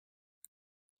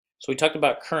So we talked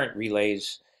about current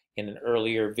relays in an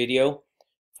earlier video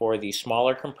for the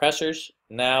smaller compressors.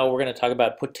 Now we're going to talk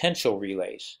about potential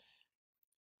relays.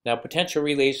 Now potential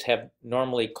relays have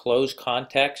normally closed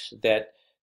contacts that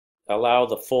allow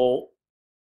the full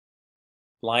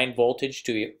line voltage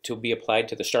to be applied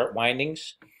to the start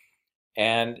windings.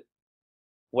 And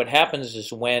what happens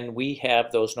is when we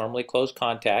have those normally closed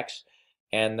contacts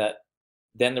and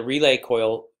then the relay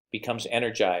coil becomes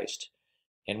energized.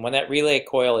 And when that relay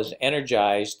coil is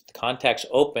energized, the contacts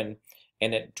open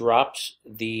and it drops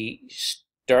the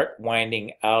start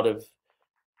winding out of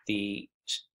the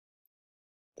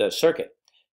circuit.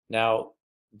 Now,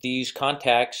 these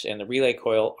contacts and the relay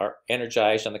coil are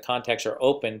energized and the contacts are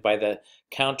opened by the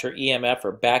counter EMF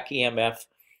or back EMF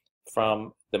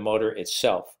from the motor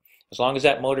itself. As long as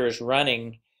that motor is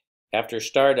running after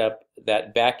startup,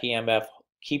 that back EMF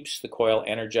keeps the coil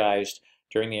energized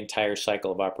during the entire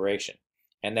cycle of operation.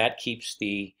 And that keeps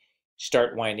the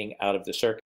start winding out of the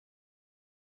circuit.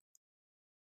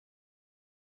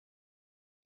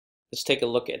 Let's take a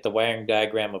look at the wiring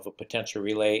diagram of a potential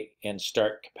relay and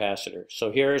start capacitor.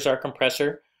 So here is our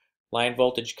compressor, line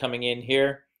voltage coming in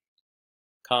here,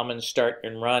 common start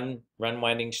and run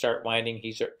winding, start winding.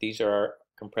 These are our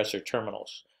compressor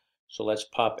terminals. So let's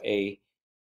pop a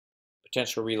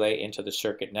potential relay into the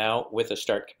circuit now with a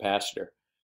start capacitor.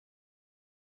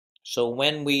 So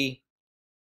when we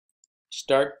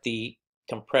start the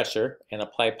compressor and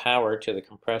apply power to the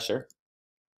compressor,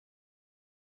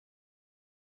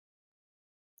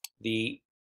 the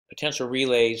potential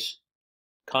relays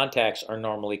contacts are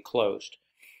normally closed.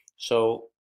 So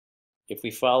if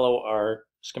we follow our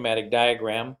schematic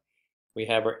diagram, we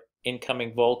have our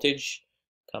incoming voltage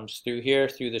comes through here,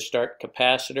 through the start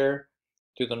capacitor,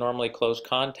 through the normally closed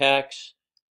contacts,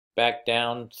 back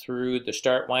down through the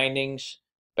start windings,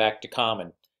 back to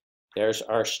common. There's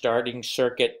our starting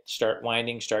circuit, start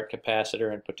winding, start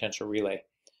capacitor, and potential relay.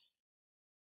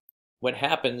 What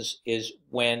happens is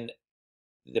when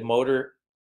the motor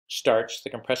starts, the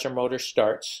compressor motor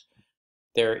starts,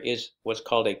 there is what's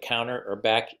called a counter or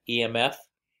back EMF,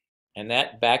 and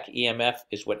that back EMF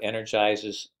is what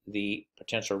energizes the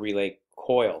potential relay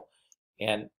coil.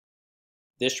 And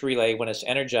this relay, when it's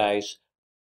energized,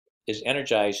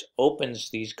 opens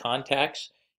these contacts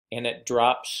and it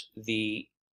drops the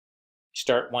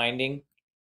start winding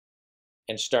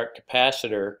and start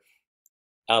capacitor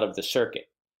out of the circuit.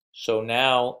 So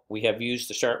now we have used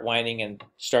the start winding and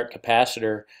start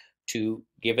capacitor to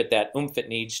give it that oomph it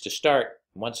needs to start.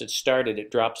 Once it's started,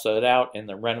 it drops that out and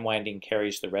the run winding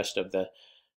carries the rest of the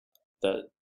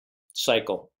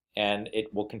cycle. And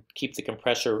it will keep the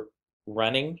compressor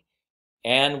running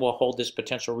and will hold this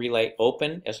potential relay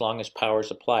open as long as power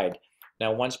is applied.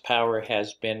 Now once power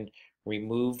has been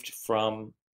removed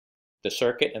from the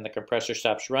circuit and the compressor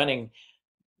stops running,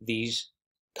 these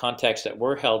contacts that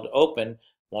were held open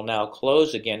will now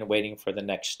close again, waiting for the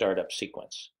next startup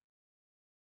sequence.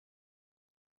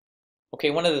 Okay,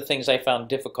 one of the things I found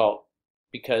difficult,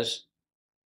 because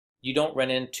you don't run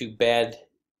into bad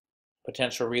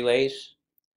potential relays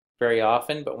very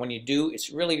often, but when you do,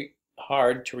 it's really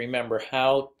hard to remember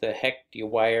how the heck do you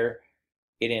wire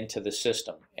it into the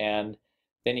system. And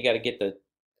then you got to get the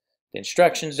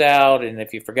instructions out, and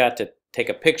if you forgot to take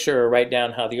a picture or write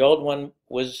down how the old one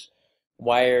was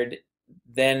wired,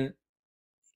 then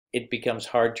it becomes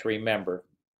hard to remember.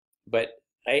 But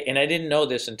I didn't know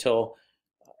this until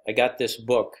I got this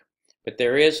book, but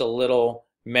there is a little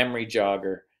memory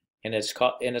jogger, and it's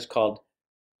called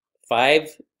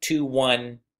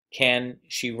 521 Can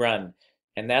She Run?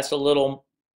 And that's a little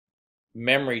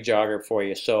memory jogger for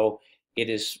you. So it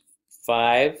is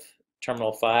 5,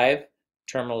 terminal 5,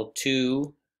 terminal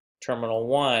 2, terminal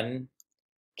 1,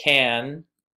 can,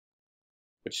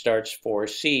 which starts for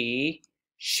C,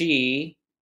 she,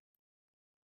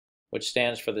 which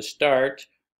stands for the start,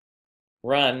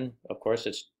 run, of course,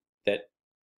 that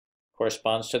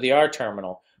corresponds to the R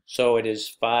terminal. So it is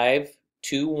 5,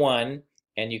 2, 1,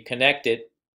 and you connect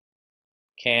it,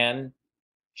 can,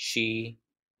 she,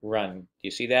 run. Do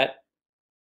you see that?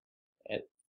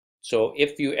 So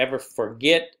if you ever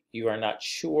forget, you are not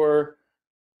sure,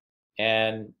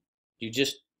 and you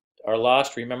just are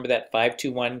lost, remember that 5,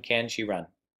 2, 1, can she run?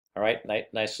 All right,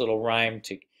 nice little rhyme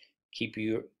to keep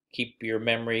your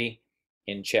memory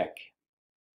in check.